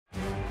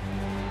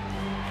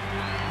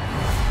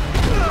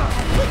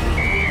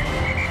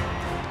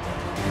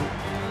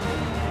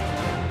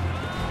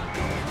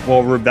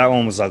Well, Rube, that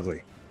one was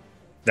ugly.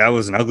 That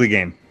was an ugly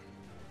game.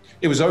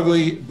 It was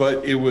ugly,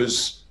 but it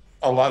was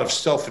a lot of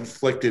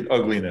self-inflicted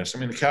ugliness. I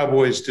mean, the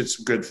Cowboys did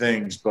some good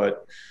things,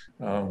 but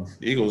the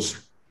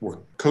Eagles were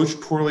coached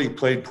poorly,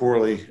 played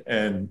poorly,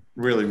 and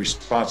really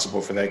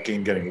responsible for that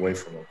game getting away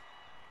from them.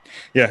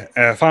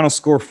 Yeah, final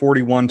score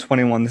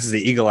 41-21. This is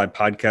the Eagle Eye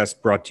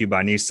Podcast brought to you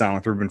by Nissan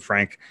with Reuben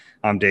Frank.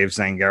 I'm Dave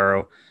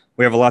Zangaro.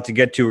 We have a lot to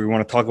get to. We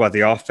want to talk about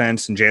the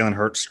offense and Jalen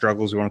Hurts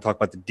struggles. We want to talk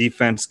about the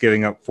defense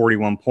giving up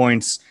 41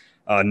 points,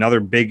 another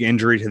big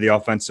injury to the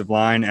offensive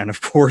line, and,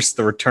 of course,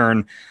 the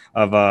return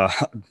of a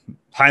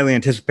highly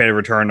anticipated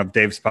return of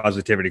Dave's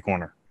Positivity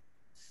Corner.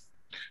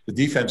 The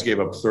defense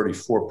gave up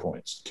 34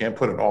 points. Can't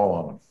put it all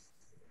on them.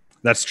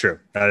 That's true.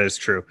 That is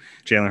true.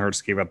 Jalen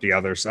Hurts gave up the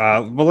others.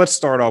 Well, let's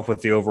start off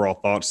with the overall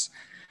thoughts.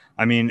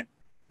 I mean,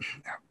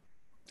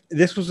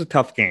 this was a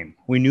tough game.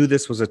 We knew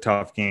this was a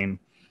tough game.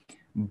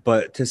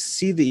 But to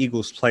see the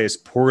Eagles play as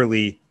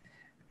poorly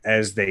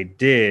as they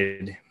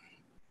did,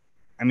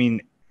 I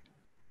mean,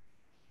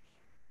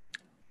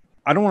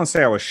 I don't want to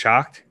say I was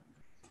shocked,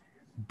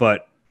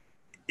 but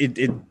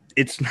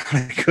it's not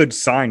a good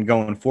sign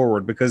going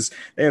forward because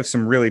they have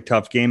some really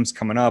tough games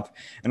coming up.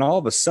 And all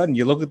of a sudden,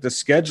 you look at the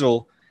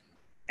schedule,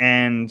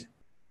 and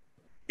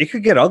it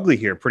could get ugly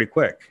here pretty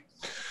quick.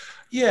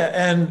 Yeah,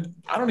 and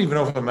I don't even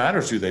know if it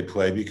matters who they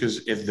play,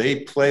 because if they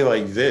play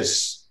like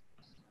this,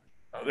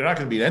 they're not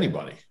going to beat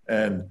anybody.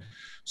 And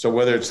so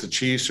whether it's the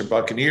Chiefs or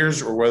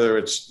Buccaneers, or whether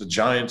it's the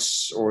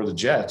Giants or the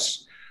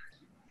Jets,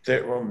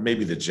 or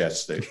maybe the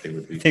Jets, they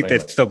would be. I think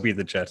they'd still beat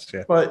the Jets,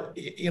 yeah. But,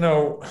 you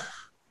know,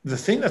 the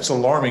thing that's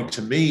alarming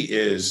to me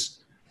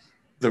is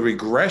the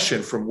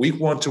regression from week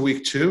 1 to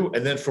week 2,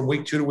 and then from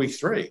week 2 to week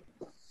 3.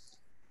 I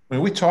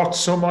mean, we talked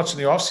so much in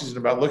the offseason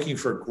about looking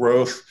for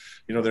growth.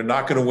 You know, they're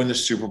not going to win the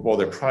Super Bowl.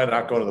 They're probably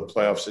not going to the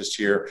playoffs this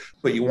year,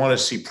 but you want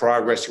to see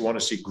progress. You want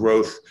to see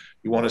growth.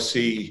 You want to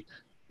see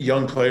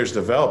young players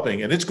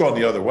developing, and it's gone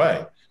the other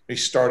way. They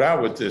start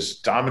out with this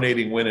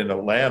dominating win in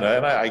Atlanta,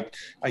 and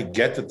I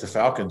get that the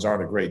Falcons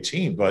aren't a great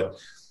team, but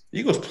the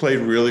Eagles played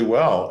really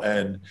well.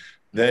 And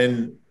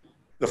then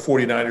the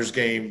 49ers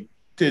game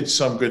did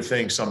some good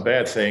things, some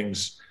bad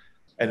things,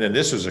 and then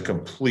this was a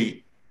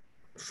complete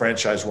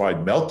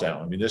franchise-wide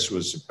meltdown. I mean, this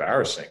was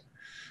embarrassing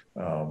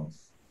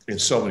in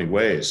so many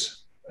ways.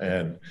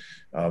 And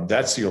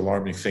that's the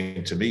alarming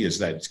thing to me, is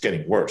that it's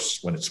getting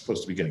worse when it's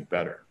supposed to be getting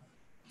better.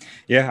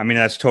 Yeah, I mean,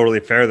 that's totally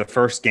fair. The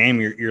first game,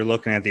 you're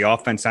looking at the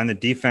offense and the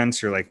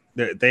defense. You're like,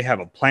 they have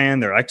a plan.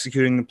 They're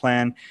executing the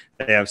plan.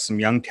 They have some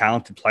young,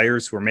 talented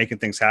players who are making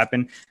things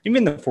happen.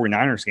 Even the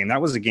 49ers game,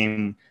 that was a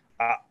game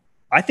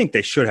I think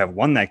they should have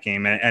won that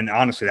game. And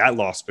honestly, that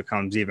loss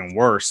becomes even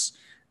worse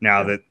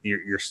now that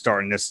you're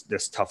starting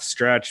this tough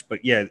stretch.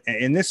 But, yeah,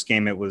 in this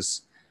game, it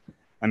was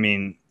 – I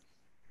mean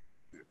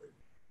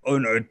 – oh,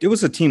 no, it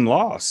was a team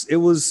loss. It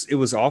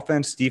was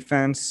offense,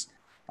 defense.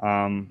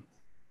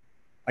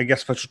 I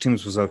guess special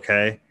teams was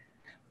okay,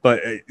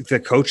 but the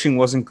coaching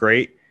wasn't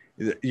great.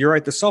 You're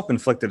right. The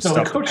self-inflicted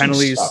stuff, the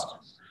penalties.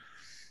 Sucked.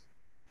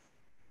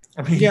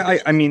 I mean, yeah,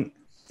 I mean,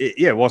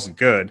 it wasn't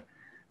good.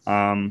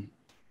 The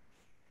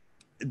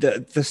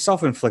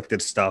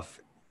self-inflicted stuff,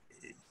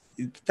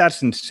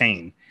 that's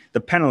insane. The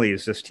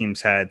penalties this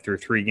team's had through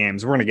 3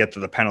 games. We're going to get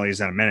to the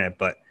penalties in a minute,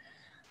 but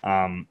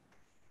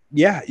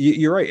yeah,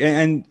 you're right.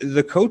 And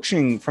the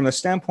coaching, from the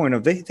standpoint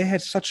of they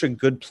had such a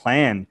good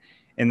plan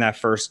in that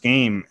first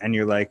game, and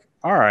you're like,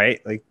 all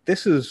right, like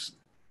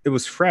it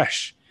was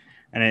fresh,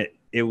 and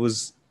it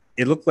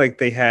looked like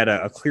they had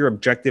a clear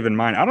objective in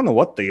mind. I don't know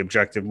what the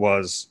objective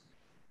was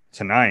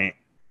tonight,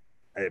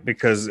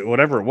 because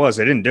whatever it was,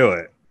 they didn't do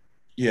it.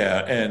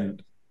 Yeah,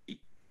 and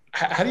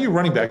how do your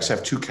running backs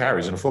have 2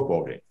 carries in a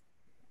football game?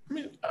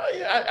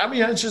 I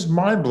mean, it's just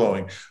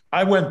mind-blowing.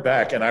 I went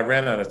back, and I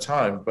ran out of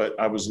time, but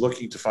I was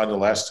looking to find the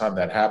last time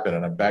that happened,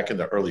 and I'm back in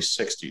the early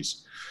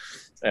 60s,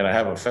 and I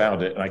haven't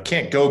found it. And I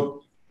can't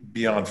go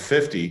beyond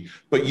 50,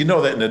 but you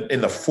know that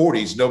in the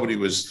 40s, nobody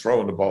was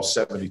throwing the ball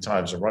 70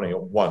 times and running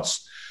it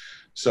once.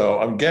 So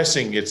I'm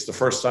guessing it's the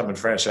first time in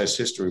franchise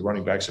history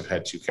running backs have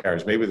had 2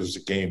 carries. Maybe there's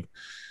a game.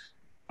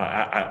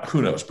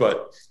 Who knows?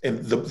 But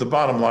the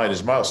bottom line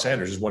is Miles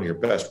Sanders is one of your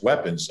best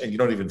weapons, and you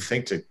don't even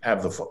think to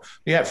have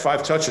he had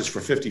 5 touches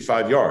for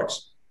 55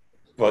 yards,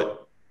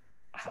 but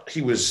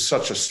he was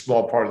such a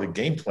small part of the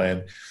game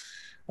plan.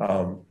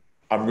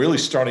 I'm really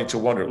starting to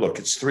wonder, look,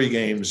 it's 3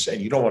 games,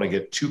 and you don't want to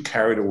get too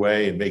carried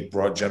away and make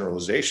broad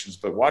generalizations,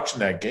 but watching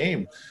that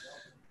game,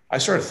 I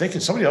started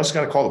thinking somebody else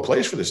got to call the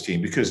plays for this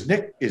team, because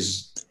Nick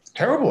is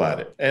terrible at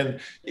it.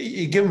 And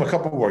you give him a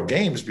couple more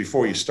games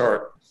before you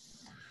start,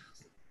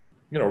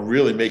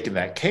 really making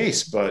that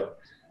case. But,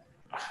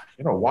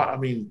 why? I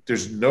mean,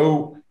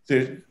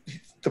 the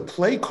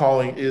play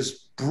calling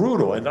is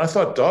brutal. And I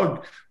thought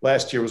Doug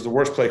last year was the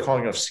worst play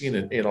calling I've seen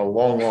in a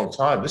long, long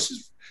time.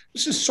 This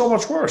is so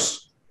much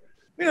worse.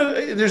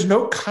 There's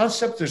no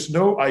concept. There's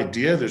no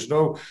idea. There's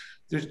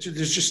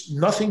just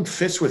nothing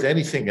fits with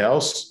anything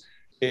else.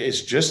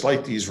 it's just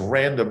like these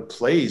random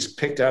plays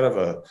picked out of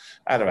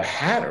a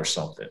hat or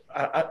something.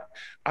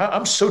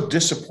 I'm so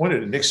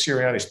disappointed in Nick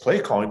Sirianni's play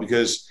calling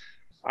because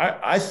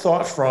I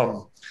thought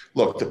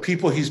look, the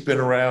people he's been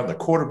around, the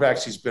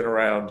quarterbacks he's been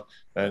around,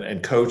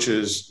 and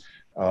coaches,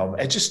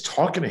 and just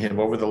talking to him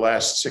over the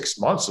last 6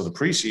 months of the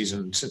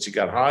preseason since he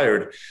got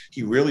hired,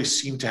 he really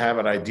seemed to have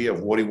an idea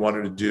of what he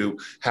wanted to do,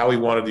 how he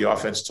wanted the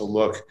offense to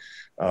look.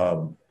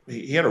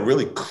 He had a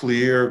really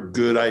clear,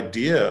 good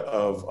idea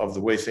of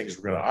the way things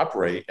were going to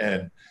operate,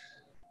 and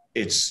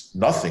it's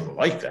nothing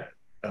like that.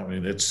 I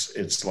mean,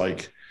 it's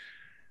like,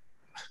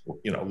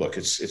 look,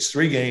 it's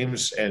 3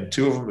 games, and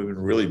 2 of them have been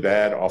really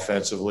bad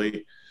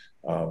offensively.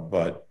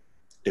 But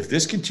if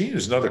this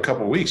continues another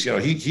couple of weeks,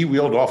 he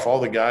wheeled off all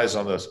the guys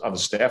on the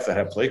staff that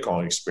have play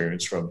calling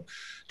experience, from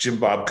Jim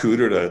Bob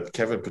Cooter to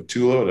Kevin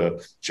Patullo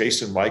to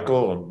Jason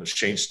Michael and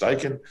Shane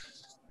Steichen.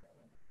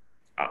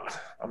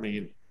 I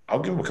mean, I'll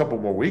give him a couple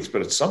more weeks,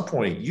 but at some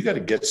point you got to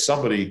get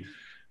somebody,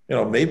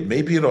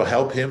 maybe it'll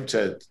help him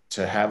to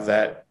have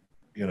that,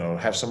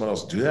 have someone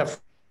else do that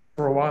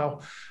for a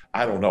while.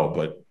 I don't know,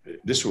 but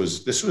this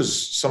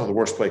was some of the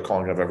worst play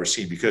calling I've ever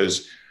seen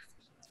because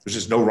there's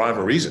just no rhyme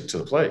or reason to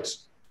the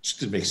plays. It just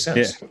didn't make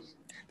sense. Yeah.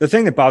 The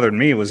thing that bothered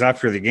me was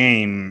after the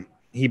game,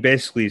 he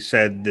basically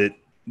said that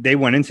they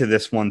went into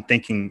this one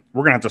thinking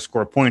we're going to have to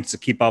score points to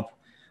keep up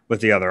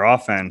with the other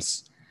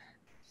offense.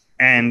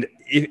 And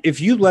if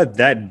you let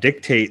that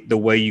dictate the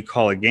way you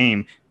call a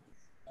game,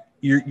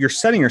 you're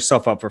setting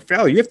yourself up for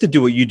failure. You have to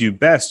do what you do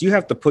best. You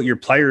have to put your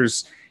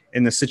players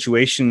in the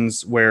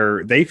situations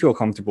where they feel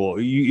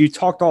comfortable. You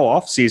talked all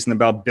offseason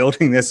about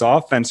building this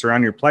offense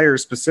around your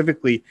players,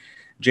 specifically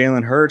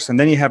Jalen Hurts, and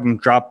then you have them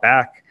drop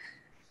back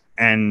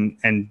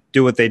and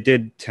do what they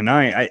did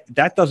tonight.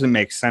 That doesn't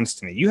make sense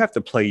to me. You have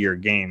to play your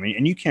game,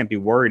 and you can't be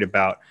worried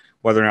about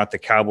whether or not the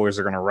Cowboys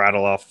are going to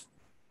rattle off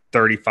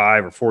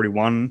 35 or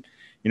 41.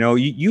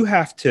 You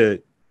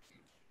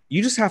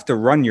just have to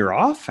run your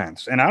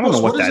offense, and I don't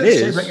know what that is.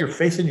 Say about your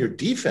faith in your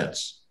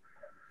defense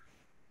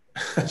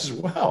as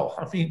well?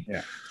 I mean,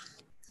 yeah.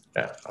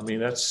 I mean,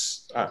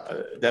 that's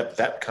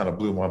that kind of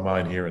blew my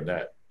mind hearing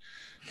that.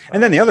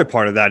 And then the other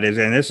part of that is,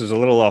 and this is a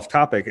little off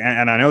topic,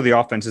 and I know the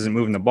offense isn't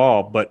moving the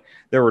ball, but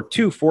there were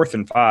 2 4th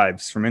and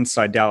 5s from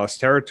inside Dallas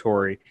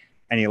territory,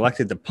 and he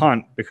elected to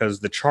punt because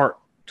the chart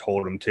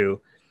told him to.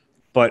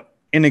 But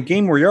in a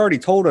game where you already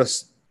told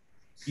us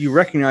you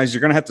recognize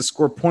you're going to have to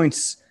score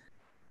points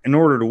in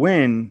order to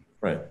win,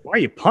 right? Why are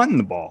you punting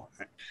the ball?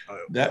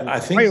 Why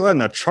are you letting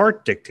the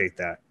chart dictate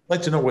that? I'd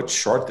like to know what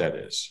chart that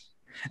is.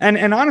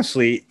 And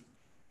honestly,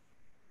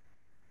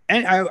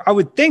 and I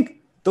would think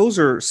those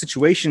are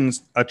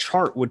situations a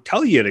chart would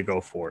tell you to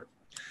go for it.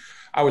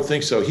 I would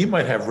think so. He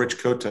might have Rich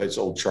Kotite's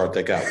old chart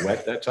that got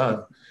wet that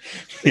time.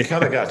 It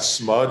kind of got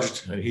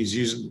smudged, and I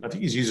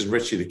think he's using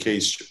Richie the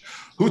case.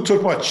 Who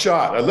took my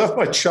shot? I left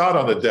my shot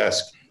on the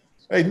desk.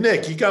 Hey,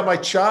 Nick, you got my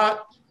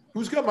shot?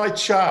 Who's got my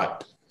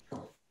shot?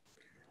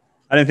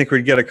 I didn't think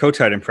we'd get a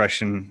Kotite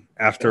impression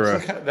after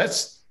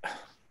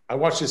I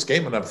watched this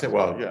game and I'm thinking,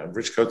 well, yeah,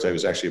 Rich Kotite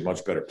was actually a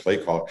much better play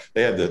caller.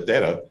 They had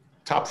a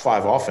top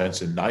 5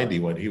 offense in 90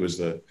 when he was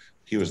the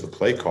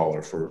play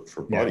caller for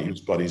Buddy. Yeah. He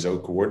was Buddy's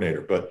old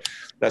coordinator, but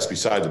that's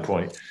beside the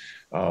point.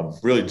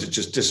 Really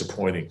just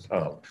disappointing.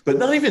 But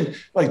not even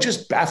like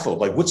just baffled.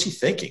 Like, what's he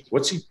thinking?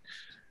 What's he,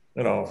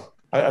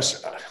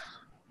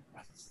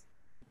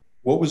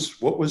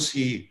 what was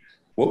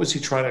he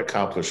trying to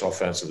accomplish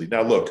offensively?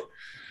 Now, look,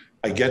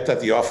 I get that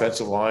the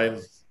offensive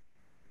line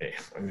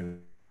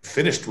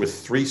finished with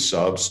 3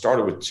 subs,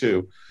 started with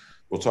 2.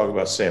 We'll talk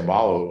about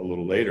Samalo a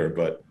little later,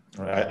 but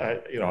I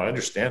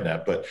understand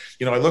that. But,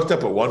 I looked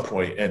up at one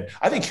point, and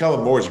I think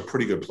Kellen Moore is a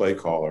pretty good play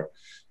caller,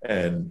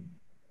 and,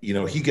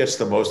 he gets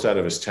the most out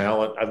of his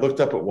talent. I looked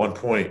up at one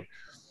point,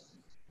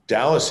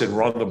 Dallas had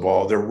run the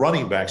ball. Their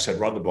running backs had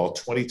run the ball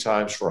 20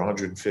 times for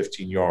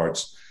 115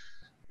 yards,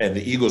 and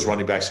the Eagles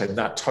running backs had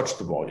not touched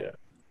the ball yet,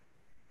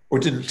 or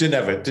didn't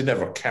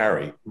have a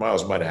carry.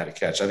 Miles might have had a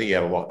catch. I think he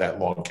had that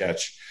long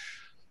catch.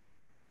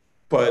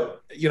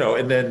 But,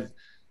 and then,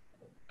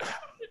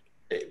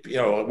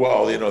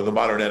 the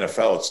modern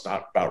NFL, it's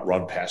not about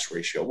run-pass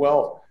ratio.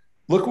 Well,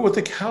 look at what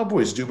the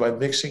Cowboys do by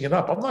mixing it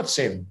up. I'm not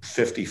saying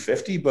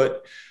 50-50,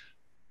 but,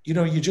 you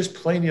just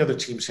play in the other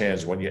team's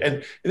hands when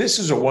and this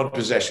is a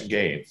one-possession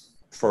game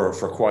for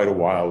quite a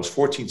while. It was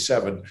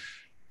 14-7.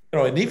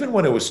 And even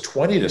when it was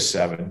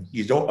 20-7,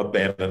 you don't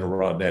abandon the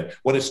run. Then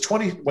when it's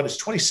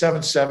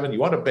 27-7, you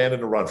want to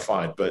abandon the run,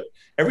 fine. But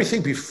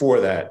everything before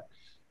that,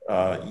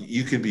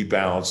 you can be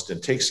balanced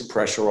and take some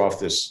pressure off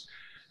this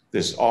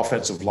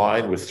offensive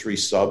line with 3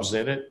 subs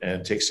in it,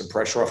 and take some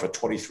pressure off a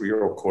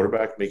 23-year-old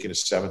quarterback making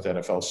his 7th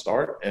NFL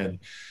start, and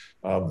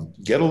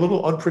get a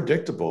little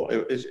unpredictable.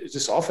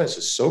 This offense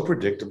is so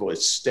predictable;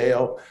 it's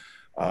stale.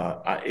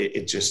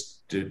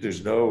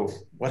 There's no.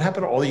 What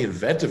happened to all the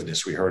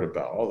inventiveness we heard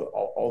about?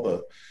 All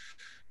the.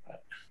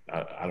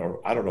 I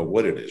don't know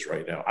what it is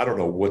right now. I don't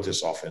know what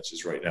this offense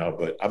is right now,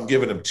 but I'm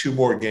giving them 2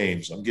 more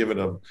games. I'm giving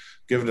them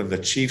the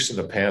Chiefs and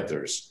the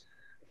Panthers.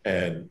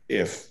 And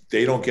if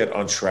they don't get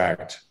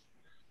untracked,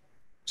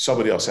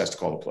 somebody else has to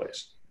call the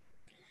plays.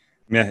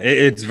 Yeah,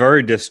 it's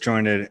very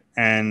disjointed,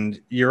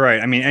 and you're right.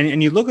 I mean,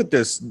 and you look at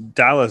this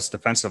Dallas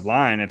defensive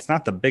line, it's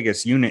not the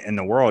biggest unit in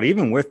the world.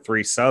 Even with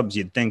 3 subs,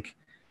 you'd think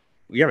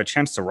you have a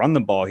chance to run the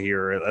ball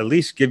here, at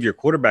least give your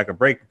quarterback a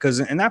break. Because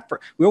in that,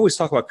 we always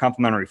talk about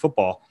complementary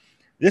football.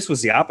 This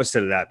was the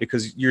opposite of that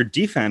because your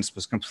defense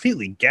was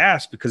completely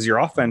gassed because your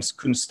offense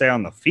couldn't stay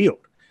on the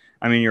field.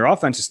 I mean, your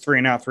offense is 3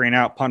 and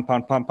out, punt,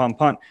 punt, punt, punt,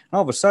 punt. And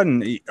all of a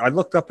sudden, I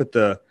looked up at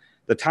the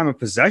time of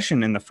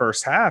possession in the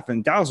first half,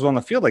 and Dallas was on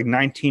the field like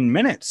 19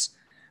 minutes.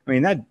 I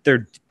mean,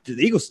 the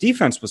Eagles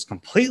defense was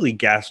completely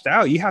gassed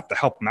out. You have to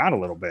help them out a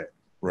little bit.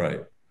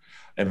 Right.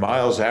 And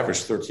Miles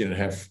averaged 13 and a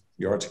half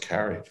yards a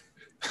carry.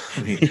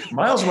 I mean,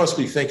 Miles must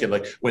be thinking,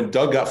 like, when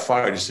Doug got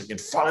fired, he's thinking,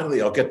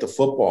 finally, I'll get the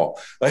football.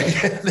 Like,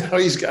 now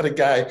he's got a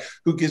guy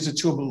who gives it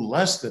to him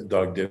less than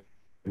Doug did,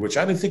 which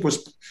I didn't think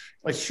was,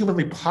 like,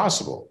 humanly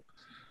possible.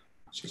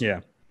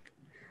 Yeah.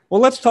 Well,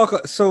 let's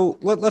talk. So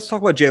let's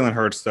talk about Jalen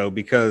Hurts, though,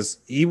 because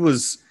he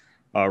was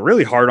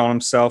really hard on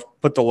himself,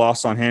 put the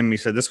loss on him. He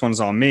said, this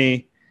one's on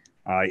me.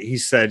 He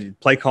said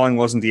play calling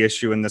wasn't the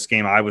issue in this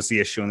game. I was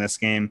the issue in this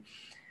game.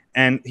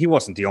 And he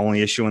wasn't the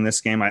only issue in this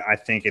game. I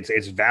think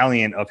it's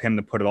valiant of him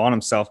to put it on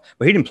himself,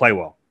 but he didn't play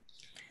well.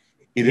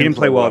 He didn't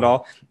play well at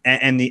all.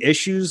 And the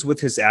issues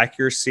with his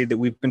accuracy that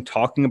we've been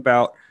talking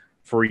about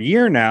for a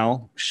year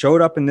now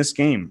showed up in this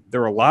game. There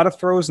were a lot of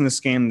throws in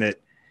this game that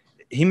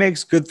he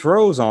makes good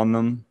throws on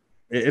them.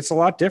 It's a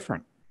lot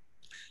different.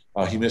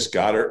 He missed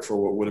Goddard for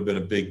what would have been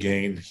a big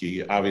gain.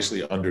 He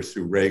obviously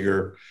underthrew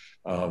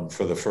Rager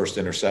for the first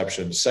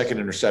interception. Second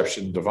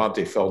interception,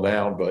 Devontae fell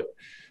down, but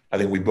I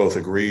think we both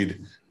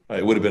agreed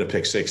it would have been a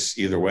pick 6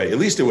 either way. At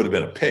least it would have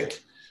been a pick.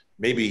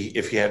 Maybe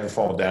if he hadn't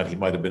fallen down, he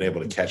might have been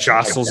able to catch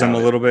jostles him a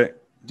little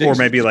bit, or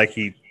maybe like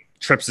he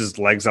trips his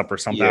legs up or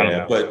something.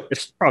 Yeah, but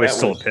it's probably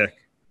still a pick.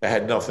 I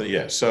had nothing.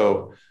 Yeah.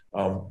 So,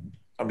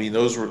 I mean,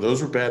 those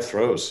were bad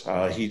throws.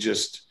 He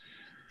just,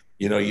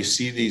 you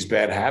see these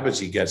bad habits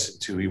he gets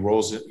into. He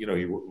rolls it,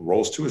 he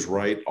rolls to his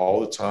right all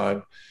the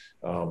time.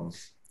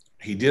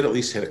 He did at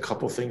least hit a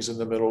couple things in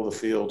the middle of the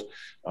field,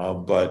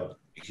 but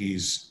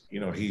he's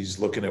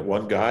looking at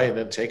one guy and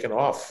then taking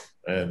off.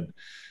 And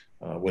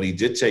when he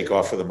did take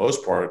off for the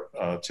most part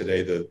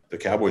today, the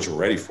Cowboys were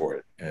ready for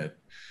it, and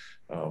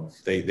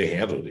they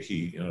handled it.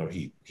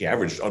 He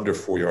averaged under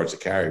 4 yards a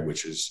carry,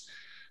 which is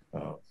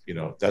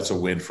that's a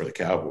win for the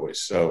Cowboys.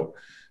 So.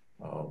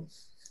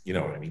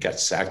 And he got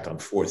sacked on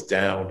 4th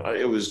down.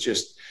 It was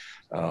just,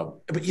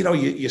 but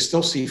you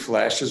still see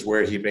flashes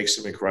where he makes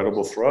some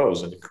incredible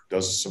throws and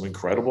does some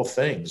incredible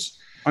things.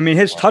 I mean,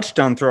 his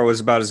touchdown throw is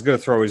about as good a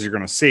throw as you're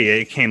going to see.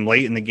 It came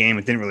late in the game.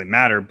 It didn't really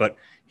matter, but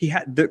he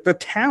had the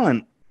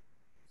talent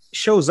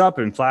shows up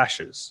in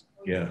flashes.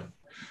 Yeah.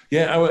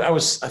 Yeah.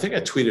 I think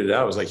I tweeted it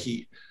out. I was like,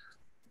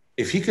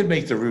 if he could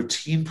make the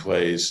routine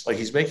plays, like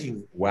he's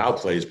making wow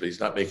plays, but he's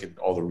not making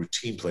all the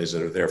routine plays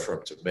that are there for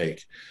him to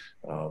make.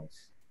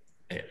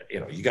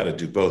 You got to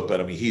do both, but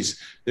I mean,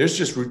 there's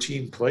just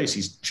routine plays.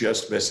 He's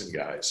just missing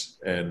guys,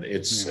 and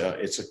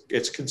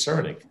it's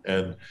concerning.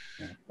 And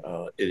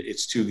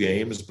it's 2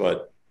 games,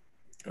 but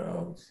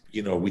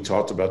we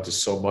talked about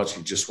this so much.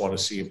 You just want to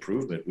see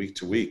improvement week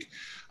to week.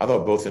 I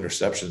thought both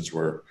interceptions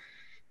were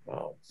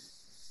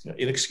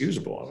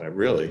inexcusable. I mean,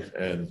 really,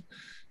 and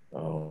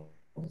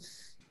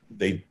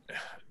it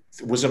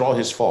wasn't all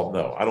his fault.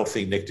 No, I don't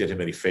think Nick did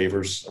him any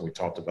favors, and we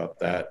talked about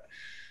that.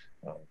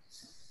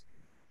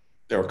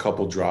 There were a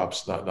couple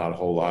drops, not a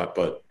whole lot,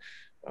 but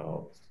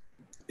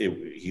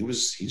he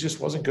just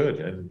wasn't good,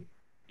 and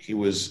he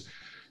was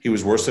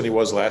worse than he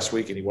was last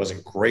week, and he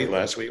wasn't great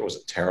last week. It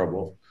wasn't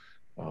terrible,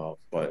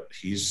 but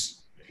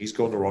he's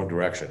going the wrong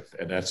direction,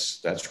 and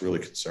that's really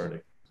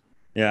concerning.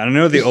 Yeah, and I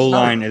know the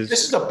O-line is.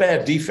 This is a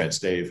bad defense,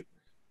 Dave.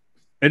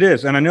 It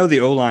is, and I know the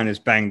O-line is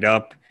banged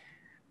up,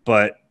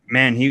 but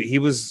man, he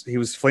was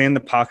fleeing the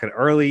pocket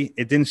early.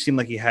 It didn't seem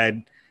like he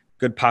had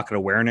good pocket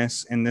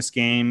awareness in this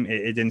game.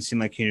 It didn't seem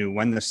like he knew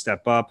when to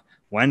step up,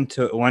 when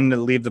to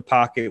leave the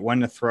pocket, when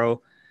to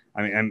throw.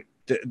 I mean,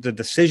 the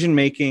decision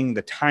making,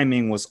 the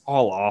timing was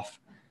all off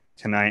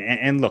tonight.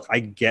 And look, I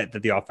get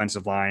that the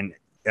offensive line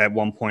at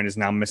one point is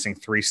now missing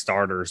 3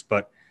 starters,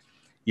 but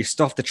you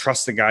still have to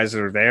trust the guys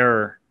that are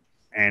there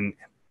and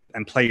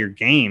play your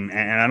game.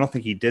 And I don't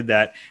think he did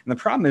that. And the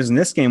problem is in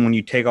this game, when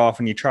you take off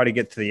and you try to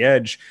get to the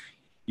edge,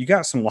 you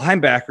got some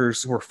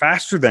linebackers who are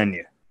faster than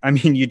you. I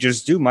mean, you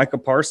just do. Micah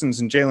Parsons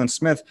and Jalen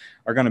Smith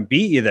are going to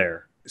beat you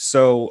there.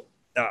 So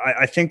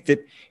I think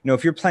that,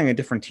 if you're playing a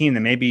different team,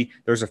 then maybe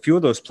there's a few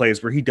of those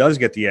plays where he does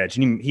get the edge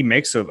and he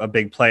makes a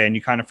big play, and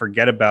you kind of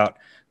forget about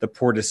the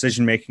poor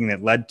decision-making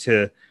that led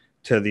to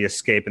the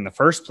escape in the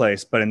first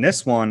place. But in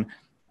this one,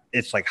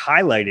 it's like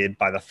highlighted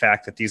by the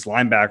fact that these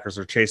linebackers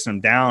are chasing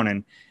him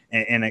down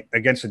and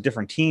against a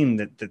different team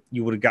that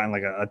you would have gotten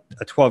like a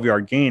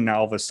 12-yard gain. Now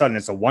all of a sudden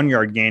it's a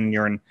 1-yard gain and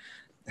you're in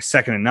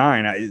 2nd and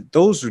 9.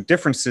 Those are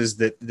differences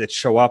that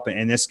show up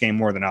in this game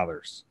more than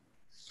others.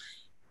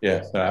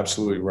 Yeah,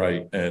 absolutely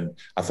right. And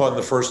I thought in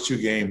the first 2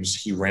 games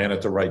he ran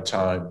at the right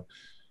time.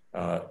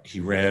 He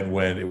ran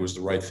when it was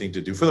the right thing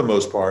to do for the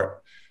most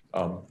part.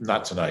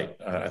 Not tonight.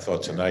 I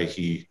thought tonight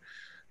he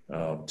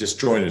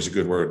disjointed is a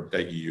good word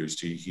that you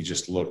used. He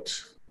just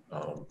looked.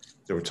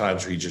 There were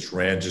times where he just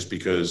ran just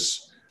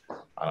because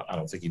I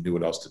don't think he knew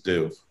what else to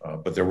do.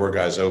 But there were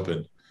guys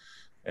open,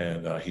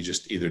 and he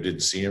just either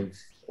didn't see him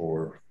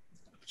or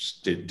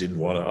just didn't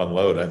want to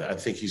unload. I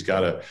think he's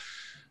got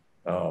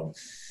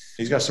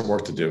some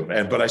work to do.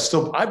 But I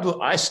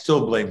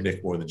still blame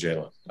Nick more than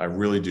Jalen. I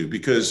really do,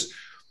 because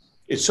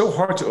it's so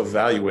hard to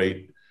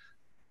evaluate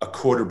a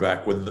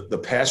quarterback when the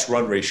pass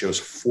run ratio is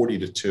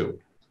 40-2.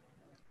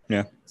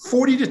 Yeah.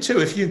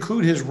 40-2. If you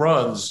include his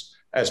runs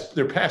as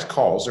their pass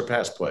calls, their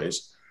pass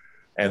plays,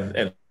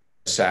 and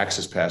sacks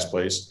as pass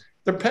plays,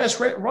 their pass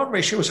run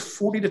ratio is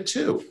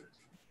 40-2.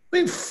 I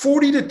mean,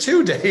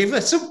 40-2, Dave.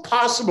 That's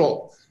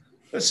impossible.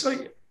 That's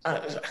like,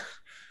 I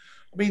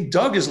mean,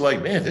 Doug is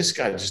like, man, this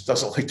guy just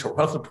doesn't like to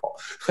run the ball.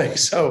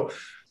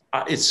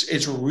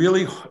 It's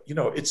really,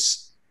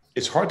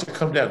 it's hard to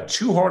come down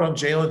too hard on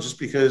Jalen, just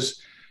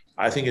because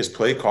I think his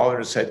play caller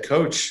and his head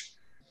coach,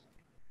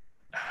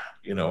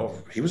 he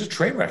was a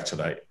train wreck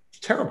tonight.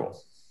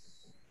 Terrible.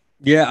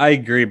 Yeah, I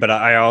agree, but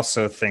I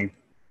also think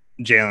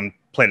Jalen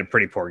played a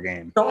pretty poor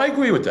game. No, I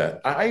agree with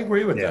that. I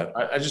agree with that.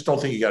 I just don't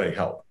think he got any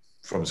help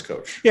from his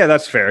coach. Yeah,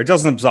 that's fair. It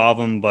doesn't absolve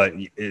him, but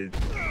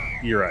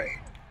you're right.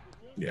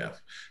 Yeah.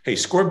 Hey,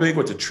 score big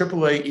with the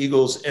AAA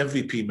Eagles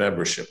MVP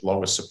membership,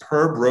 along with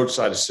superb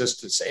roadside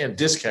assistance and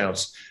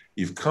discounts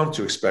you've come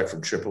to expect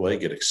from AAA.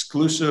 Get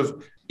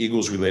exclusive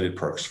Eagles-related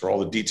perks. For all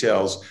the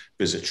details,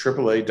 visit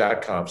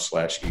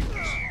AAA.com/Eagles.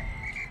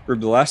 For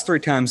the last 3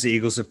 times the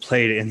Eagles have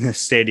played in this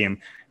stadium,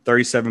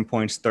 37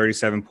 points,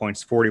 37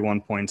 points,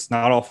 41 points.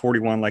 Not all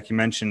 41, like you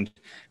mentioned,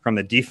 from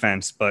the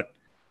defense, but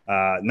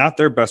not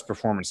their best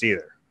performance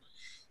either.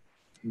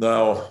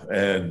 No,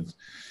 and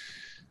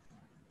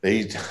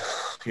they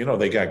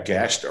got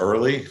gashed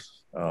early.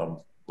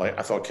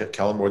 I thought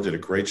Kellen Moore did a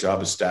great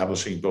job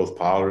establishing both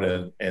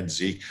Pollard and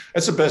Zeke.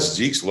 That's the best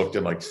Zeke's looked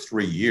in like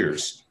 3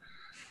 years.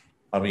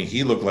 I mean,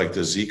 he looked like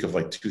the Zeke of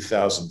like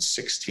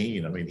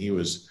 2016. I mean, he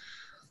was,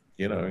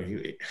 he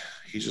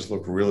just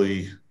looked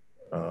really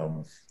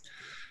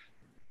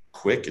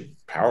quick and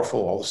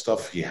powerful, all the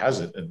stuff he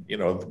hasn't. And,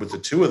 with the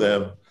two of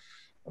them,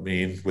 I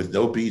mean, with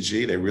no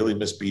BG, they really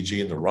missed BG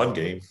in the run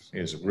game.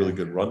 He's a really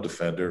good run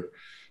defender.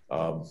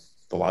 I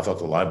thought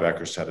the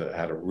linebackers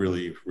had a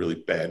really, really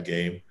bad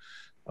game.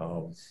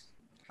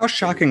 How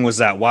shocking was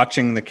that,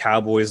 watching the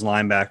Cowboys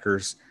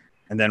linebackers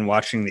and then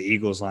watching the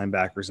Eagles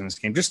linebackers in this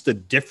game? Just the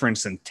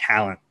difference in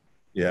talent.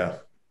 Yeah.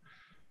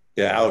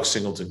 Yeah, Alex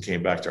Singleton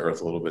came back to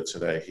earth a little bit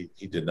today.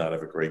 He did not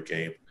have a great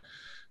game.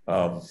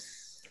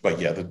 But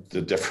yeah,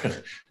 the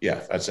different,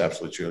 yeah, that's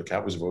absolutely true. The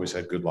Cowboys have always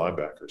had good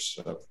linebackers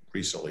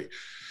recently.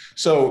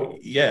 So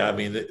yeah, I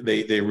mean,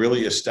 they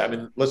really established.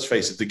 I mean, let's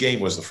face it, the game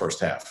was the first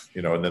half,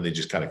 and then they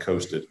just kind of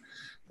coasted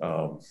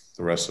the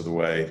rest of the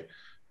way.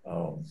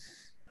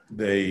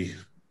 They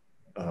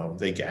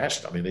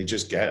gashed. I mean, they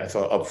just I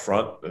thought up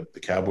front the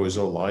Cowboys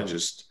O-line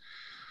just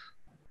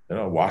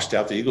washed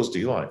out the Eagles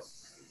D-line.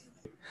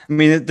 I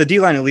mean, the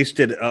D-line at least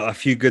did a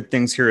few good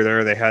things here or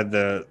there. They had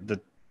the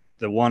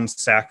one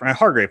sack.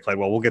 Hargrave played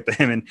well. We'll get to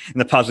him in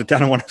the positive. I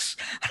don't want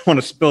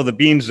to spill the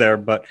beans there,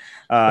 but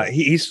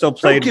he still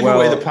played well.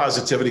 Don't give away the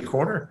positivity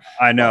corner.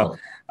 I know.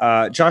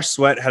 Josh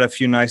Sweat had a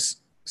few nice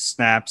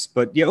snaps,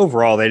 but yeah,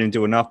 overall they didn't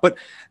do enough. But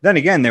then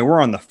again, they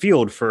were on the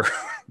field for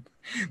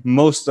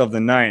most of the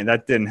night.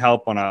 That didn't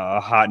help on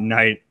a hot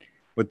night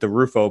with the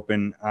roof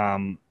open.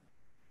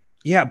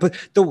 Yeah, but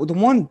the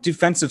one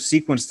defensive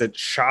sequence that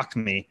shocked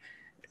me,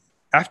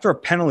 after a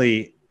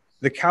penalty,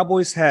 the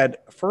Cowboys had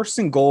 1st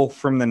and goal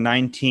from the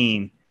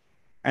 19,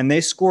 and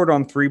they scored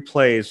on 3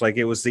 plays like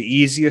it was the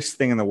easiest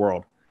thing in the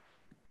world.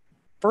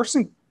 1st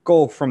and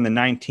goal from the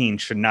 19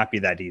 should not be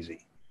that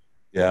easy.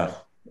 Yeah.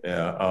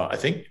 I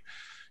think,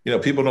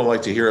 people don't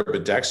like to hear it,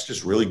 but Dak's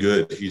just really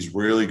good. He's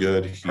really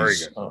good. Very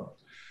good.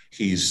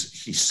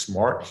 He's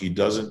smart. He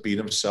doesn't beat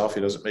himself.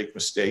 He doesn't make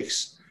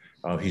mistakes.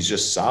 He's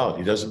just solid.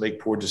 He doesn't make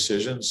poor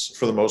decisions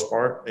for the most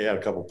part. He had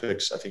a couple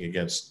picks, I think,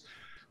 against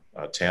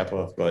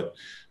Tampa, but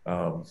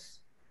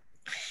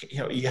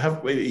you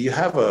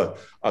have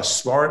a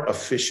smart,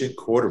 efficient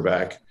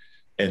quarterback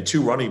and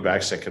 2 running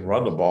backs that can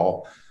run the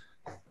ball.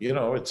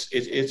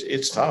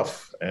 It's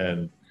tough.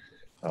 And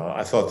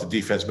I thought the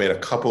defense made a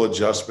couple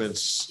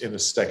adjustments in the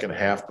second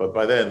half, but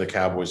by then the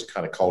Cowboys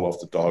kind of called off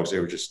the dogs. They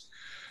were just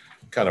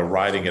kind of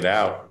riding it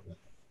out,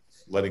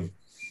 letting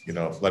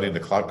the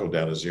clock go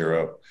down to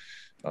 0.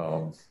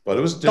 But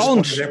it was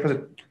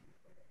disappointing.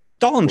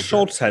 Dalton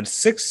Schultz had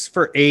 6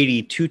 for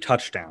 80, 2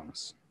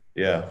 touchdowns.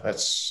 Yeah, that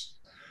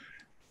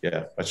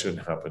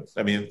shouldn't happen.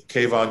 I mean,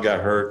 Kayvon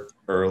got hurt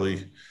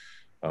early.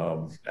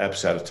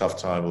 Epps had a tough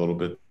time a little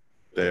bit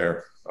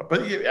there.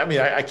 But I mean,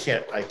 I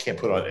can't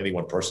put on any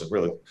one person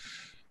really,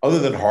 other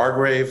than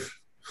Hargrave.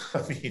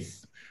 I mean,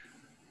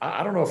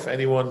 I don't know if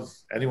anyone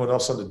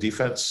else on the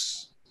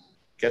defense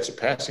gets a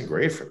passing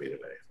grade for me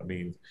today. I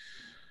mean,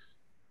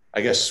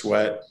 I guess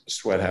Sweat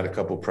had a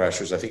couple of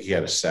pressures. I think he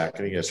had a sack. I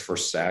think he had his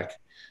first sack,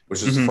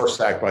 which is the first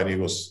sack by an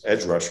Eagles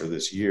edge rusher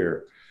this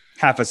year.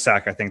 Half a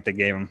sack, I think they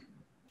gave him.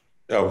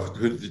 Oh,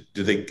 who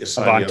did they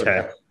assign?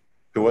 Avante.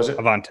 Who was it?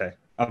 Avante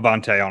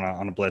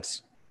on a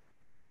blitz.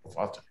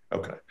 Avante.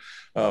 Okay.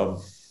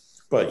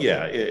 But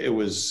yeah, it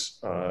was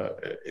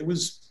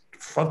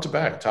front to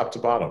back, top to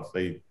bottom.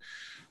 They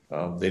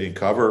didn't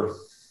cover,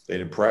 they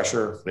didn't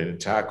pressure, they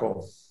didn't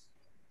tackle.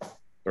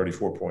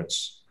 34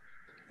 points.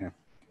 Yeah,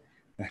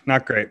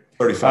 not great.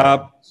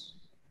 35.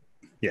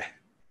 Yeah.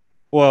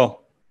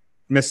 Well,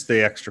 missed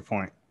the extra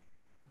point.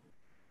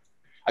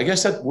 I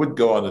guess that would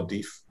go on the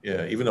def.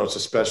 Yeah, even though it's a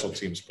special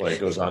teams play, it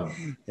goes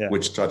on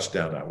which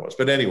touchdown that was.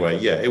 But anyway,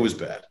 yeah, it was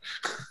bad.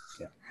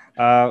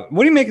 Yeah.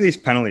 What do you make of these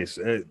penalties?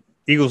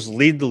 Eagles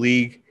lead the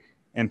league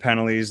in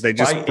penalties. They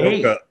just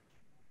broke up.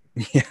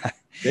 Yeah.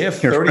 They have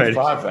 35.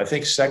 Right. I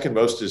think second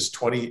most is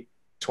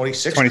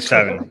 26.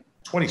 27.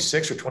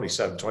 26 or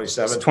 27.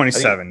 27. It's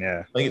 27,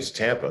 I think it's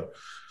Tampa.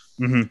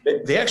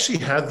 Mm-hmm. They actually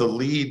had the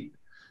league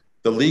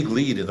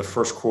lead in the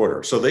first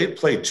quarter. So they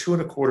played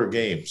 2.25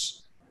 games.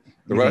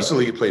 The rest of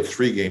the league played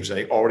 3 games, and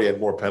they already had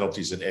more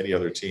penalties than any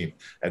other team.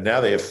 And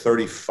now they have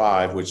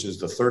 35, which is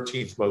the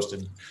 13th most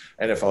in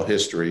NFL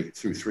history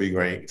through three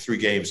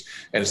games.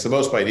 And it's the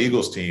most by an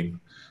Eagles team.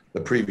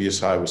 The previous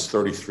high was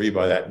 33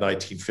 by that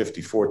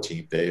 1954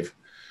 team, Dave.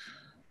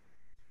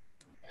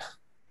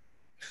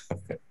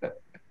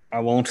 I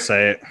won't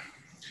say it.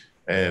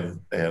 And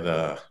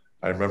I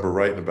remember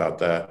writing about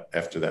that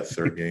after that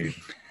third game.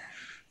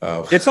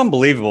 It's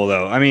unbelievable,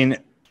 though. I mean,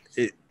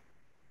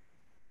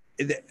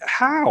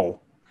 how?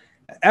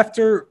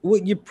 After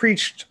what you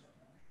preached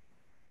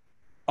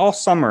all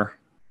summer,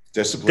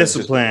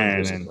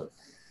 discipline.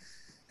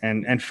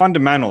 And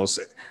fundamentals.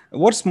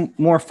 What's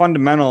more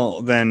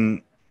fundamental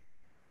than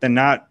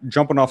not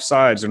jumping off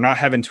sides or not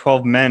having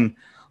 12 men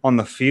on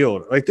the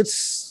field? Like, that's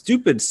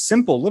stupid,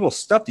 simple little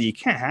stuff that you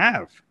can't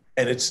have.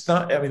 And it's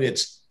not, I mean,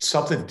 it's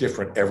something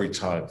different every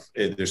time.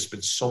 There's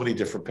been so many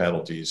different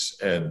penalties.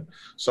 And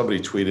somebody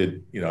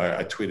tweeted,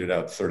 I tweeted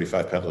out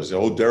 35 penalties.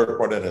 Oh, Derek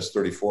Barnett has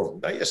 34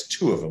 of them. I guess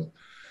 2 of them.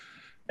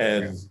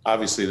 And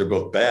obviously they're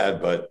both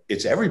bad, but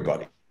it's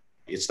everybody.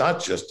 It's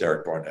not just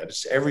Derek Barnett.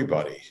 It's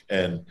everybody.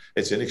 And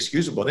it's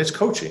inexcusable. And it's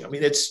coaching. I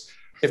mean, if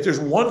there's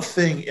one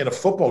thing in a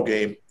football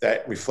game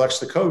that reflects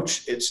the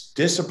coach, it's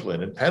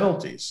discipline and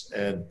penalties.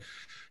 And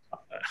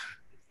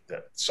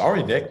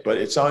sorry, Nick, but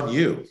it's on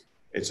you.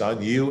 It's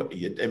on you.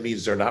 It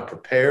means they're not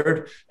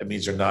prepared. It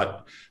means they're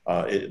not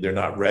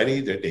ready.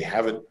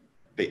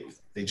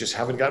 They just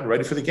haven't gotten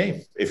ready for the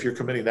game. If you're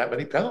committing that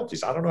many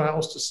penalties, I don't know how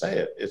else to say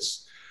it.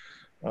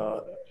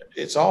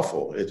 It's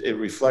awful. It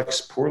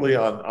reflects poorly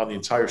on the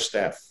entire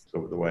staff, the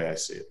way I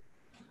see it.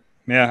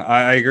 Yeah,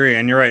 I agree.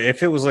 And you're right.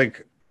 If it was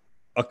like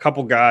a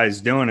couple guys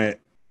doing it,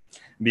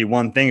 it'd be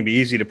one thing. It'd be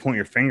easy to point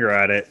your finger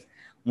at it.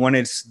 When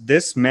it's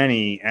this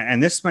many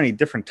and this many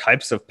different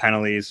types of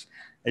penalties,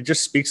 it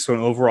just speaks to an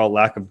overall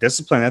lack of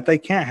discipline that they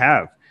can't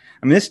have.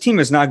 I mean, this team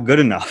is not good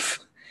enough.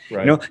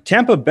 Right.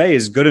 Tampa Bay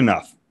is good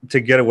enough to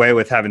get away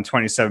with having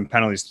 27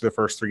 penalties through the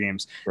first 3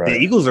 games. Right. The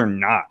Eagles are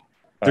not.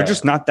 They're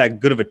just not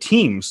that good of a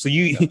team. So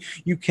you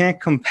can't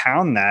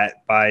compound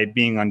that by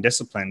being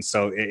undisciplined.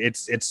 So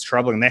it's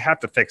troubling. They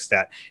have to fix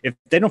that. If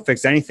they don't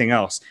fix anything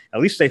else, at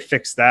least they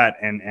fix that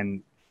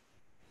and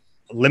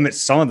limit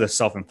some of the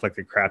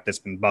self-inflicted crap that's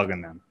been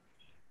bugging them.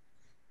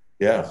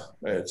 Yeah,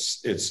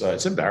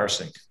 it's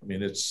embarrassing. I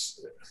mean,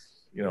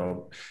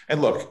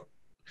 and look,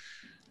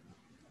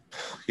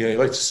 you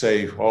like to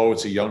say, oh,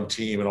 it's a young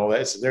team and all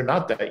that. They're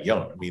not that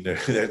young. I mean, a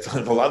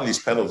lot of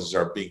these penalties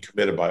are being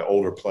committed by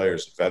older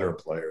players, veteran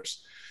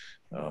players.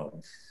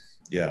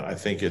 I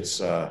think it's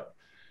out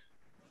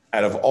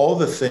of all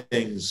the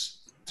things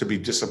to be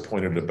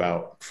disappointed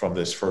about from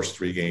this first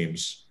 3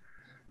 games,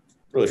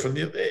 really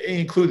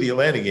include the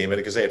Atlanta game,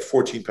 because they had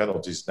 14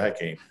 penalties in that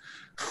game.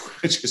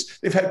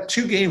 They've had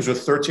 2 games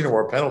with 13 or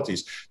more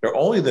penalties. They're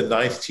only the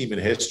 9th team in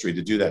history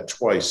to do that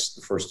twice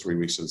the first 3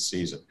 weeks of the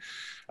season.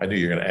 I knew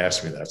you were going to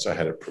ask me that, so I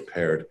had it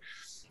prepared.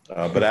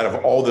 But out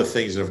of all the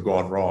things that have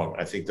gone wrong,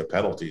 I think the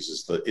penalties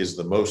is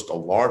the most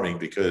alarming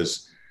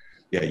because,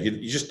 you're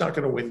just not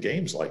going to win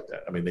games like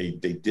that. I mean, they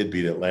did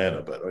beat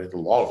Atlanta, but in the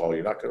long haul,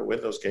 you're not going to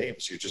win those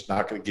games. You're just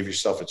not going to give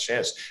yourself a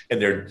chance.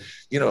 And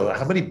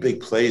how many big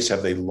plays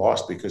have they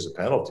lost because of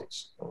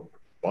penalties? A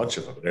bunch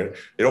of them. They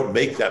don't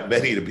make that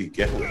many to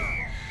begin with.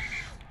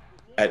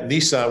 At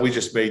Nissan, we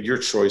just made your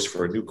choice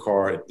for a new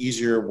car an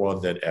easier one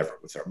than ever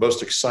with our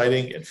most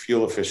exciting and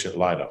fuel-efficient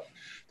lineup.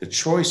 The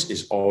choice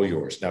is all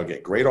yours. Now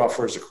get great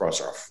offers across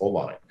our full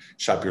line.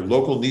 Shop your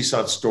local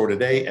Nissan store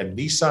today at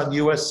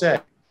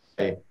nissanusa.com.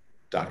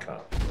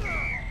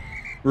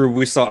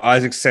 We saw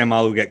Isaac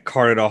Seumalo get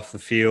carted off the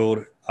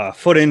field.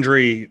 Foot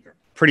injury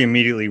pretty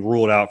immediately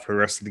ruled out for the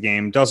rest of the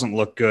game. Doesn't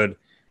look good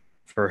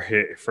for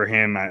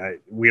him.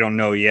 We don't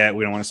know yet.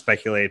 We don't want to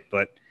speculate,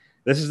 but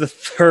this is the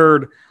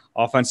 3rd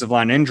offensive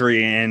line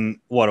injury in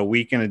a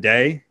week and a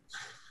day.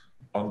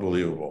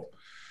 Unbelievable.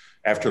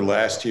 After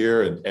last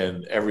year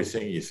and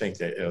everything, you think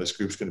that this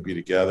group's going to be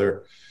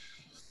together.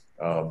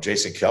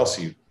 Jason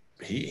Kelce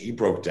he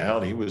broke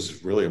down. He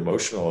was really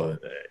emotional and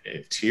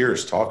in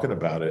tears talking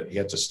about it. He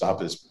had to stop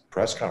his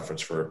press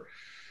conference for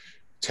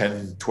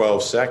 10,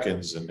 12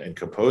 seconds and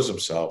compose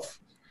himself.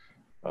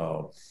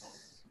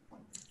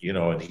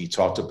 And he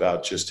talked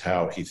about just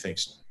how he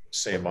thinks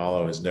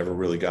Seumalo has never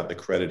really gotten the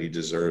credit he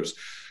deserves.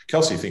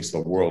 Kelsey thinks the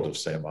world of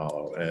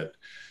Seumalo, and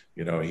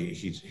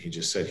he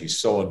just said he's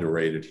so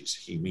underrated.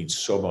 He means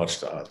so much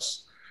to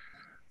us.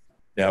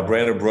 Now,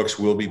 Brandon Brooks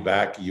will be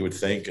back, you would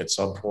think, at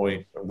some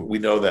point. We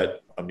know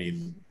that. I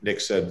mean, Nick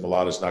said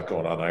Mulata's not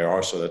going on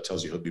IR, so that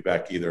tells you he'll be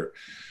back either,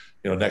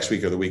 next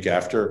week or the week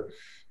after,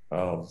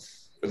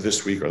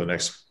 this week or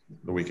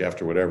the week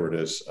after, whatever it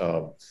is.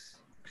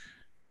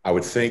 I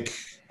would think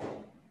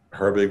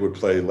Herbig would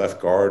play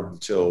left guard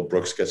until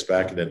Brooks gets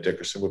back, and then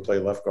Dickerson would play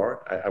left guard.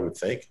 I would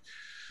think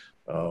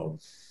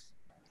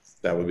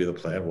that would be the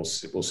plan. We'll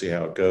see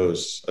how it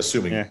goes,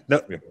 assuming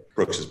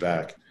Brooks is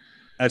back.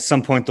 At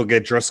some point, they'll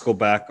get Driscoll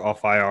back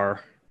off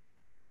IR.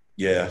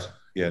 Yeah,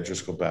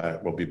 Driscoll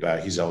will be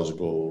back. He's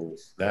eligible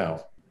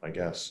now, I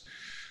guess.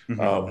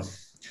 Mm-hmm.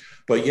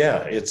 But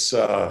yeah, it's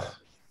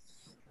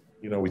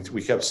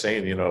we kept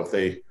saying,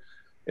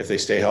 if they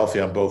stay healthy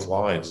on both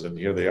lines, and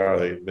here they are,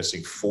 they're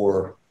missing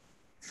four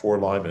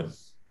linemen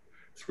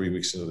 3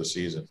 weeks into the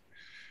season.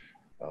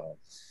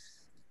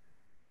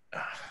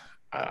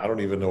 I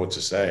don't even know what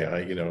to say.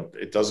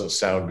 It doesn't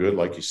sound good,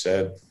 like you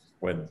said,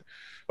 when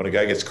a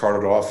guy gets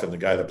carted off and the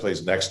guy that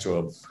plays next to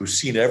him, who's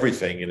seen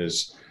everything in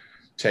his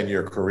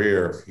 10-year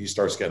career, he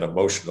starts getting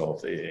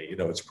emotional.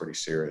 It's pretty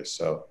serious.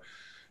 So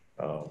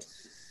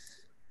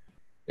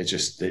it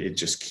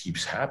just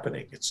keeps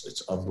happening.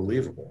 It's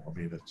unbelievable. I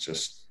mean, it's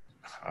just,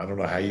 I don't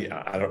know how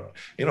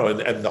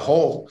and the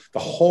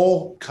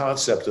whole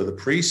concept of the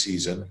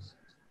preseason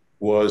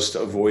was to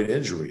avoid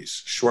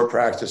injuries, short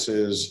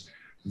practices,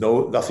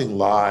 nothing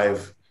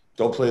live,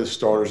 don't play the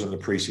starters in the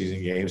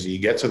preseason games. You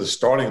get to the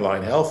starting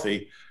line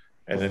healthy,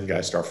 and then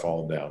guys start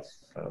falling down.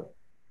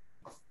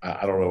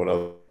 I don't know what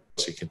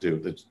else you can do.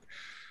 That's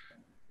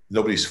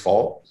nobody's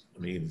fault. I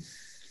mean,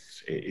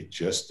 it's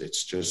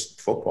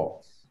just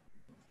football.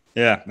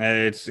 Yeah,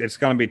 it's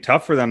going to be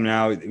tough for them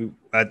now.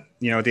 At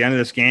the end of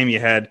this game, you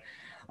had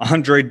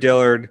Andre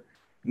Dillard,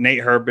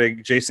 Nate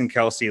Herbig, Jason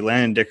Kelsey,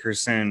 Landon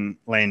Dickerson,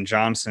 Lane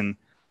Johnson.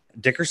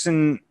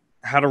 Dickerson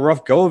had a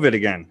rough go of it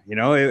again.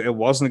 It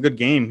wasn't a good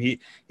game. He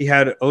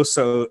had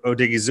Osa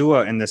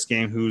Odigizua in this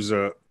game, who's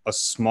a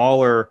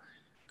smaller,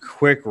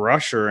 quick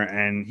rusher,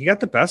 and he got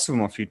the best of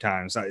him a few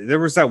times. There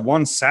was that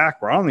one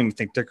sack where I don't even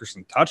think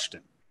Dickerson touched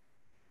him.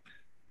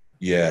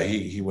 Yeah,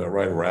 he went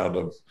right around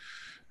him.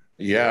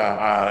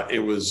 Yeah, it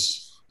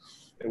was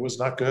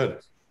not good.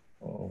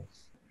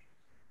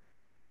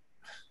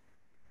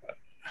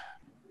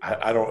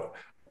 I don't,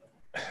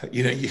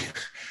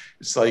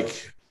 it's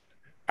like,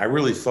 I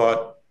really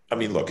thought, I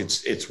mean, look,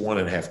 it's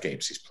 1.5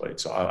 games he's played,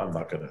 so I'm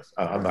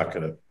not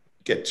gonna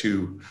get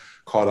too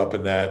caught up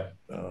in that.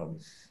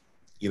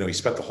 He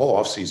spent the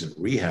whole offseason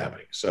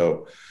rehabbing,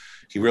 so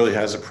he really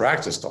hasn't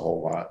practiced a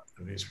whole lot.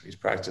 I mean, he's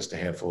practiced a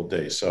handful of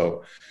days,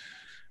 so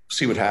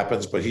see what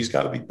happens. But he's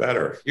got to be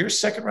better. You're a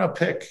 2nd-round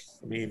pick.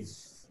 I mean,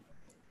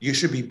 you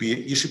should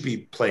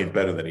be playing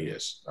better than he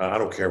is. I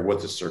don't care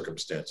what the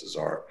circumstances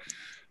are.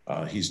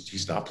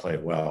 He's not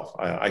playing well.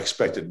 I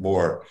expected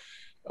more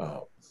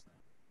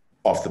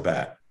off the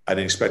bat. I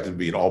didn't expect him to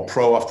be an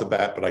all-pro off the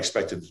bat, but I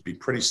expected him to be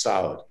pretty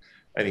solid,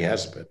 and he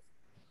hasn't been.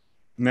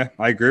 Yeah,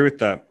 I agree with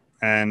that.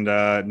 And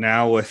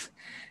now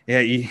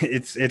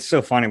it's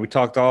so funny. We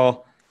talked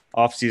all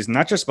offseason,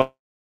 not just about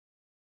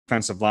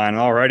offensive line,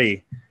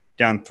 already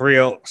down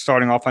 3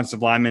 starting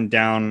offensive linemen,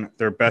 down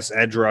their best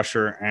edge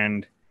rusher.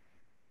 And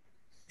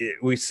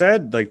we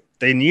said, like,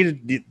 they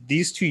needed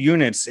these 2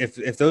 units.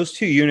 If those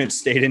 2 units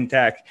stayed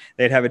intact,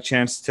 they'd have a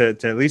chance to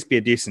at least be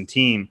a decent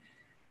team.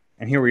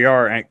 And here we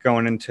are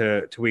going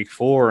into week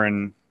 4,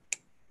 and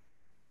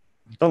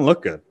it doesn't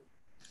look good.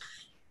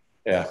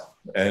 Yeah.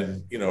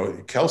 And,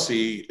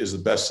 Kelsey is the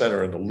best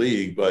center in the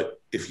league,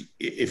 but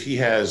if he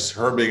has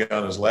Herbig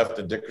on his left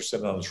and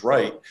Dickerson on his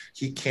right,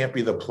 he can't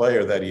be the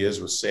player that he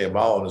is with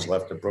Seumalo on his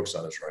left and Brooks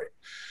on his right.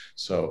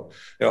 So,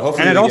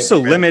 hopefully. And it also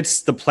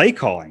limits the play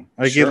calling.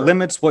 Like, It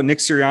limits what Nick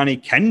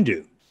Sirianni can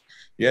do.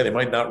 Yeah, they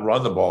might not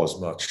run the ball as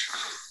much.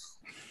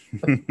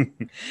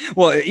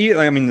 Well,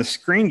 I mean, the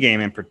screen game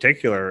in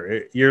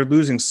particular, you're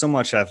losing so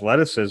much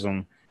athleticism.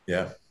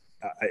 Yeah.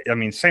 I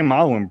mean,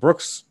 Seumalo and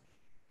Brooks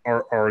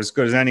are as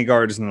good as any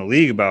guards in the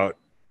league about,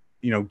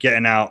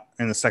 getting out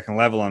in the second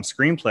level on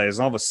screen plays.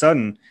 And all of a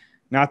sudden,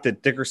 not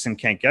that Dickerson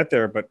can't get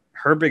there, but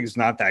Herbig's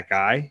not that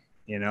guy,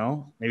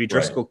 Maybe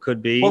Driscoll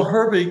could be. Well,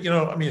 Herbig,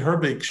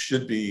 Herbig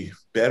should be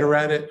better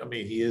at it. I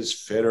mean, he is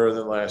fitter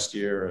than last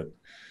year,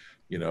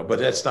 and, but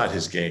that's not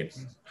his game.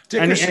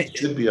 Dickerson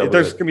should be able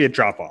there's going to be a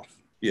drop-off.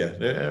 Yeah,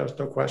 there's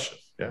no question.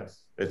 Yeah,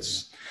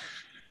 it's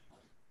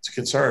a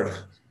concern.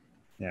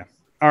 Yeah.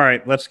 All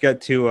right, let's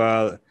get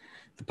to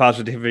the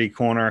positivity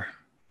corner.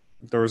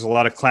 There was a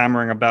lot of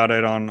clamoring about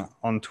it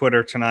on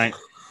Twitter tonight.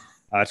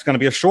 It's going to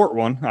be a short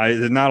one.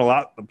 There's not a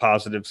lot of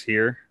positives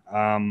here.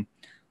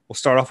 We'll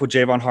start off with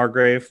Javon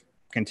Hargrave.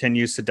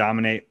 continues to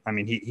dominate. I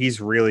mean,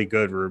 he's really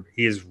good, Rube.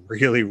 He is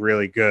really,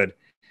 really good.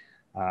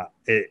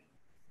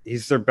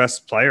 He's their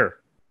best player.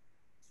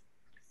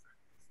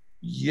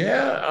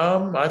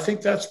 Yeah, I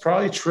think that's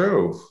probably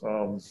true.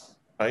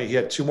 He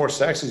had 2 more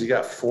sacks. He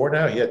got 4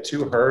 now. He had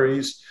 2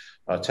 hurries,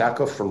 a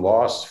tackle for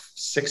loss,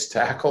 6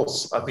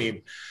 tackles. I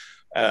mean,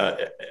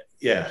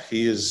 yeah,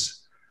 he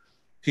is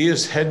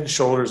head and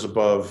shoulders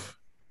above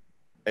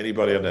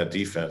anybody on that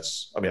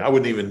defense. I mean, I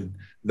wouldn't even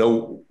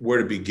know where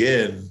to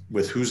begin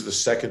with who's the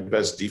second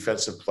best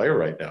defensive player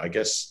right now. I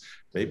guess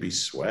maybe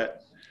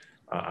Sweat.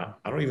 I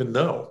don't even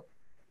know.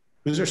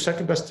 Who's their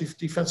second best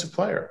defensive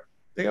player?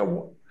 They got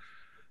one.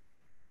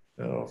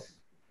 No.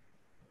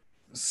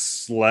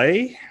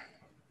 Slay?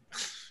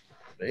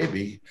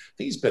 Maybe. I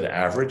think he's been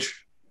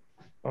average.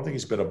 I don't think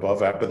he's been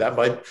above average,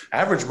 but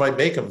average might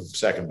make him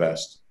second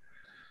best.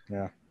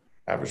 Yeah.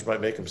 Average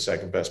might make him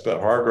second best. But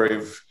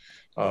Hargrave,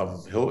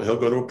 he'll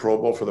go to a Pro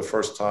Bowl for the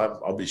first time.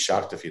 I'll be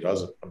shocked if he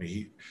doesn't. I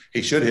mean,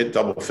 he should hit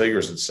double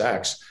figures in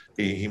sacks.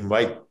 He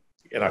might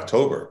in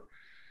October.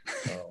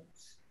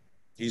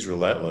 He's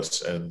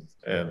relentless, and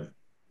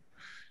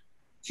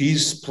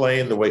he's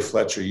playing the way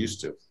Fletcher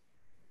used to.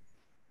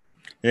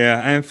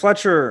 Yeah, and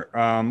Fletcher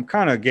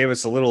kind of gave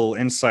us a little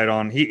insight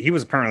on he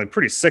was apparently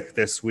pretty sick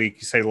this week.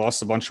 He said he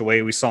lost a bunch of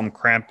weight. We saw him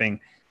cramping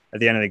at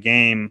the end of the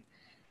game.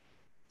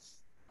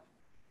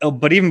 Oh,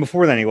 but even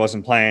before then, he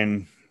wasn't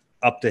playing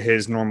up to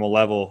his normal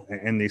level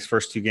in these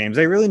first 2 games.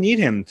 They really need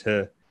him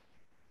to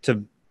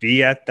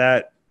be at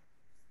that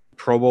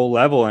Pro Bowl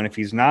level, and if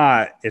he's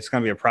not, it's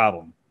going to be a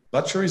problem.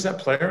 Not sure he's that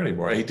player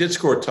anymore. He did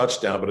score a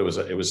touchdown, but it was.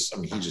 I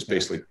mean, he just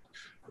basically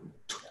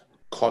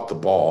caught the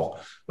ball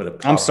when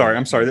it. I'm sorry.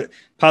 The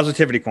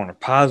positivity corner.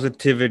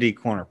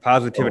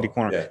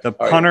 Yeah. The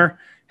punter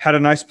had a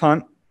nice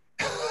punt.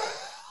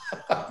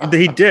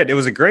 He did. It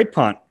was a great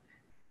punt.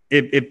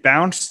 It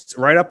bounced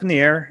right up in the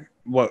air.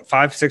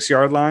 5-6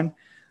 yard line.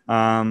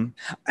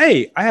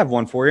 Hey, I have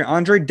one for you.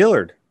 Andre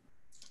Dillard.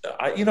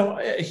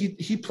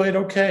 He played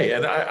okay,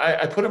 and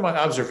I put in my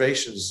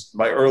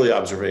early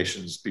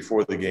observations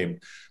before the game.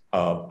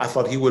 I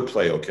thought he would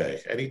play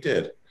okay, and he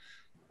did.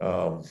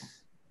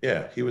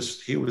 Yeah, he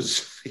was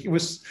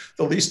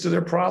the least of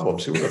their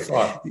problems. Who would have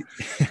thought?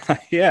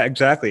 Yeah,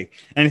 exactly.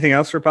 Anything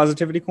else for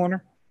positivity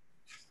corner?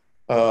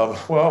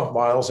 Well,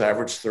 Miles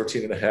averaged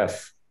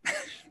 13.5.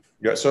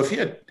 Yeah, so if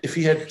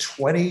he had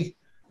 20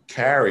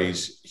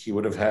 carries, he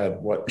would have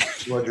had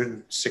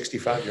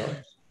 265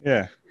 yards.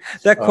 Yeah.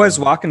 That Quez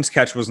Watkins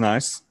catch was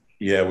nice.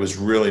 Yeah, it was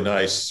really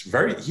nice.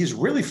 He's a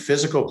really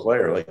physical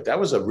player. Like, that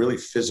was a really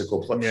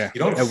physical play. Yeah, you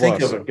don't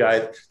think of a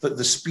guy,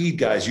 the speed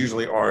guys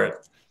usually aren't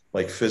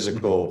like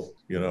physical,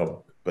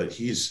 but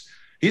he's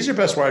your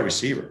best wide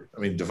receiver.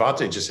 I mean,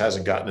 Devontae just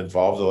hasn't gotten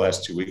involved the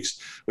last 2 weeks,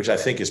 which I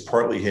think is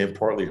partly him,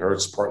 partly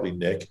Hurts, partly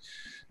Nick.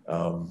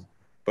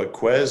 But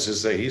Quez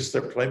he's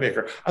their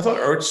playmaker. I thought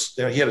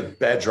Ertz, he had a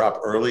bad drop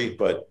early,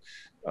 but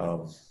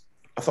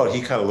I thought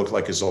he kind of looked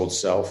like his old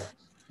self.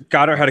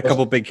 Goddard had a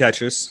couple big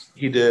catches.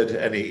 He did,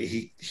 and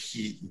he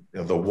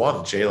the one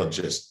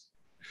Jalen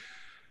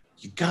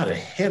you got to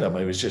hit him.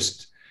 It was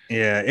just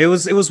it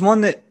was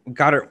one that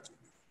Goddard.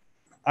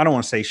 I don't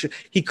want to say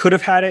he could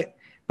have had it,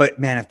 but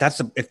man, if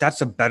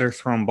that's a better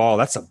thrown ball,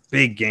 that's a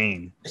big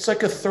gain. It's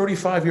like a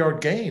 35-yard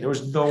gain. There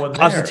was no one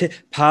there.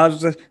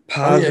 Positivity.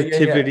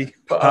 Positivity.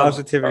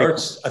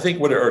 Ertz, I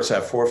think what did Ertz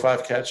have? 4 or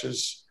 5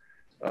 catches.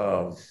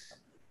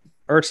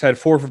 Ertz had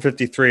 4 for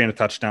 53 and a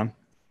touchdown.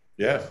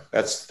 Yeah,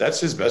 that's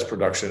his best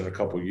production in a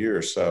couple of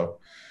years. So,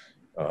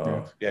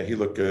 he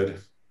looked good.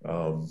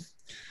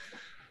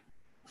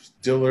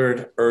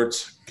 Dillard,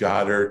 Ertz,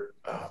 Goddard.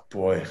 Oh,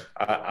 boy,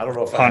 I don't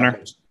know if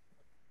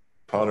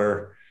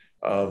Punter.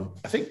 I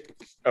think,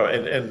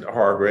 and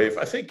Hargrave.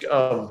 I think.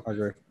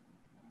 Hargrave.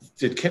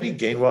 Did Kenny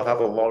Gainwell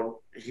have a long?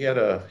 He had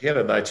a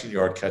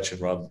 19-yard catch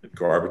and run in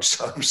garbage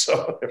time.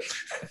 So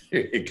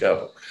here you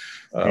go.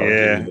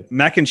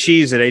 Mac and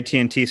cheese at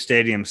AT&T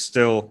Stadium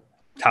still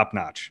top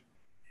notch.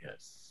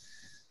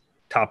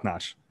 Top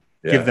notch.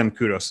 Yeah. Give them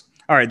kudos.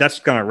 All right, that's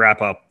going to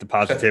wrap up the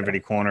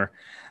positivity corner.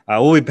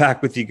 We'll be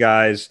back with you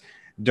guys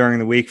during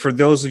the week. For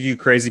those of you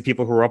crazy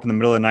people who are up in the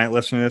middle of the night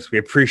listening to this, we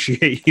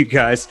appreciate you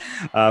guys.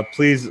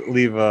 Please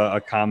leave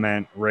a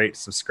comment, rate,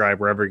 subscribe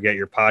wherever you get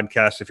your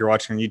podcast. If you're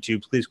watching on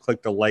YouTube, please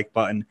click the like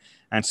button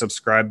and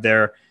subscribe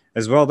there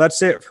as well.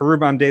 That's it. For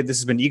Reuben, I'm Dave. This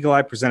has been Eagle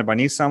Eye presented by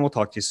Nissan. We'll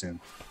talk to you soon.